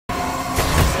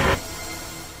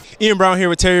Ian Brown here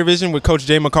with Terrier Vision with Coach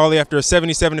Jay McCauley after a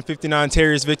 77-59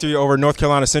 Terriers victory over North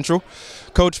Carolina Central.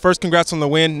 Coach, first congrats on the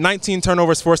win. 19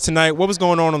 turnovers forced tonight. What was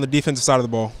going on the defensive side of the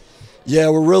ball? Yeah,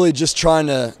 we're really just trying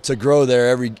to grow there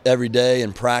every day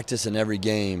and practice in every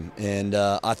game. And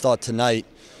I thought tonight,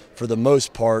 for the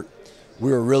most part, we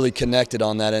were really connected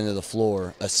on that end of the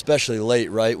floor, especially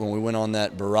late, right, when we went on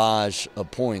that barrage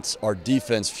of points. Our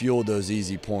defense fueled those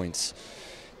easy points.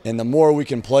 And the more we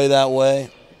can play that way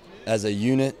as a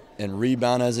unit and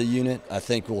rebound as a unit, I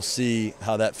think we'll see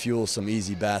how that fuels some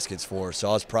easy baskets for us. So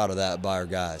I was proud of that by our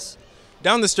guys.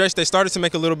 Down the stretch, they started to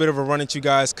make a little bit of a run at you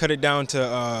guys, cut it down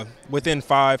to within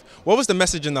 5. What was the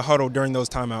message in the huddle during those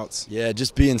timeouts? Yeah,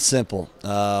 just being simple.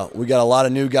 We got a lot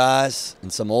of new guys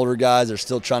and some older guys that are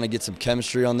still trying to get some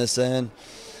chemistry on this end.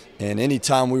 And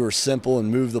anytime we were simple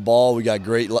and moved the ball, we got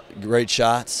great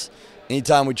shots.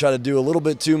 Anytime we try to do a little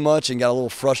bit too much and got a little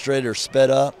frustrated or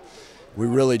sped up, we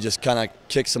really just kind of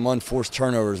kicked some unforced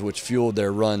turnovers, which fueled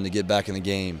their run to get back in the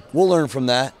game. We'll learn from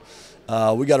that.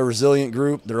 We got a resilient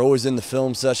group. They're always in the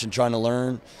film session trying to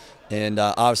learn, and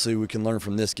obviously we can learn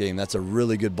from this game. That's a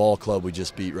really good ball club we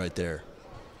just beat right there.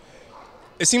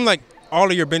 It seemed like all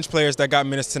of your bench players that got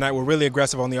minutes tonight were really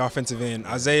aggressive on the offensive end.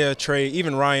 Isaiah, Trey,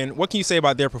 even Ryan. What can you say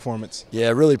about their performance?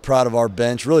 Yeah, really proud of our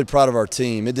bench, really proud of our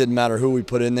team. It didn't matter who we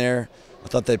put in there. I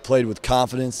thought they played with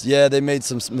confidence. Yeah, they made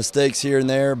some mistakes here and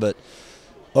there, but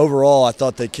overall I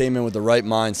thought they came in with the right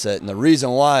mindset. And the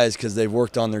reason why is because they've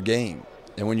worked on their game.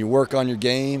 And when you work on your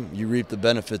game, you reap the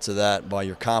benefits of that by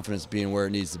your confidence being where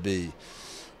it needs to be.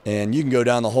 And you can go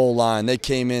down the whole line. They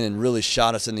came in and really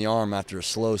shot us in the arm after a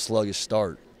slow, sluggish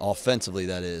start, offensively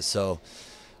that is. So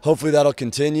hopefully that'll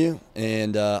continue.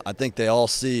 And I think they all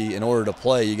see in order to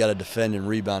play, you got to defend and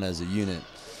rebound as a unit.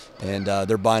 And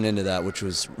they're buying into that, which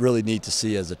was really neat to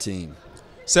see as a team.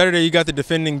 Saturday, you got the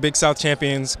defending Big South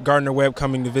champions, Gardner-Webb,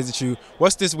 coming to visit you.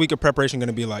 What's this week of preparation going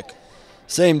to be like?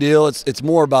 Same deal. It's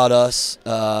more about us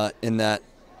in that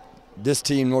this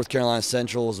team, North Carolina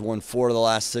Central, has won 4 of the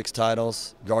last 6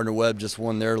 titles. Gardner-Webb just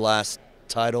won their last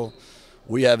title.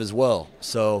 We have as well.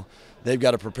 So they've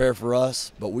got to prepare for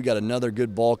us, but we got another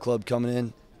good ball club coming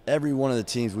in. Every one of the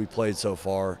teams we played so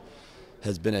far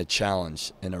has been a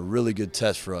challenge and a really good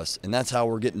test for us, and that's how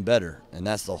we're getting better. And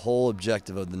that's the whole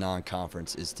objective of the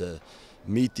non-conference, is to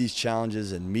meet these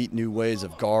challenges and meet new ways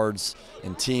of guards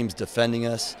and teams defending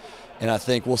us. And I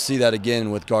think we'll see that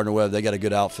again with Gardner-Webb. They got a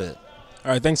good outfit.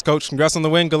 All right, thanks, Coach. Congrats on the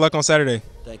win. Good luck on Saturday.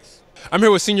 Thanks. I'm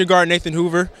here with senior guard Nathan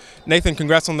Hoover. Nathan,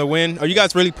 congrats on the win. You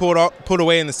guys really pulled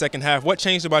away in the second half. What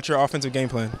changed about your offensive game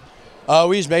plan?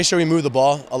 We just made sure we moved the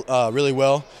ball really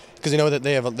well, because that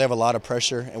they have a lot of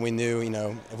pressure, and we knew,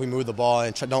 if we move the ball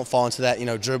and don't fall into that,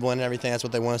 dribbling and everything, that's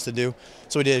what they want us to do.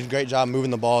 So we did a great job moving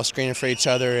the ball, screening for each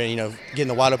other, and getting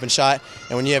the wide open shot.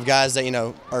 And when you have guys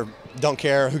that don't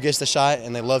care who gets the shot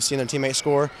and they love seeing their teammates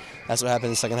score, that's what happened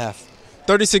in the second half.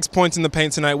 36 points in the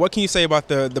paint tonight. What can you say about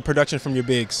the production from your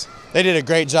bigs? They did a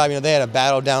great job. They had a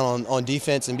battle down on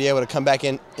defense and be able to come back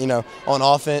in, on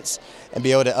offense and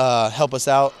be able to help us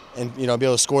out and, be able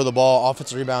to score the ball,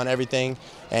 offensive rebound, everything.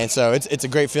 And so it's a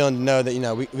great feeling to know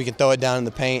that, we can throw it down in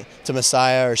the paint to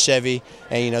Messiah or Chevy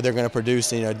and, they're going to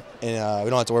produce, and we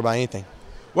don't have to worry about anything.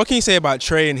 What can you say about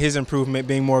Trey and his improvement,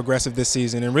 being more aggressive this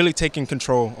season and really taking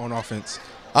control on offense?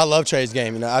 I love Trey's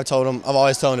game. I've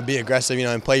always told him to be aggressive,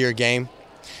 and play your game.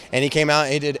 And he came out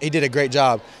and he did a great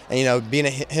job. And being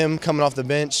him coming off the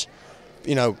bench,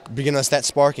 bringing us that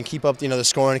spark and keep up the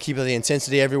scoring and keep up the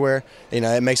intensity everywhere.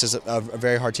 It makes us a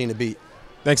very hard team to beat.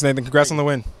 Thanks, Nathan. Congrats on the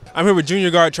win. I'm here with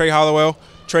junior guard Trey Hollowell.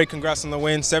 Trey, congrats on the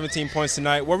win. 17 points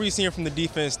tonight. What were you seeing from the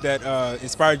defense that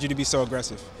inspired you to be so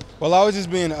aggressive? Well, I was just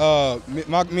being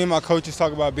me and my coaches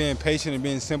talk about being patient and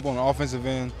being simple on the offensive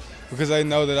end, because they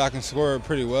know that I can score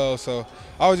pretty well. So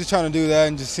I was just trying to do that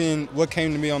and just seeing what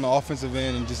came to me on the offensive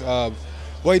end and just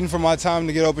waiting for my time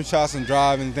to get open shots and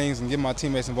drive and things and get my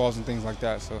teammates involved and things like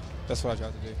that. So that's what I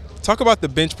tried to do. Talk about the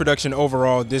bench production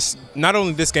overall, not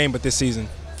only this game but this season.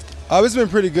 It's been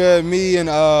pretty good. Me and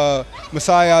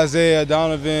Messiah, Isaiah,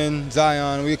 Donovan,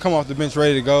 Zion, we come off the bench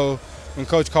ready to go when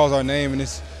Coach calls our name, and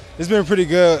it's been pretty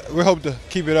good. We hope to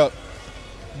keep it up.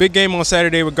 Big game on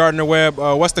Saturday with Gardner-Webb.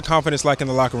 What's the confidence like in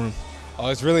the locker room?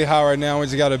 It's really high right now. We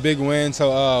just got a big win,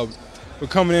 so we're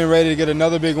coming in ready to get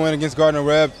another big win against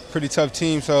Gardner-Webb. Pretty tough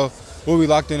team, so we'll be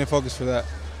locked in and focused for that.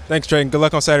 Thanks, Trey. Good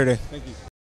luck on Saturday. Thank you.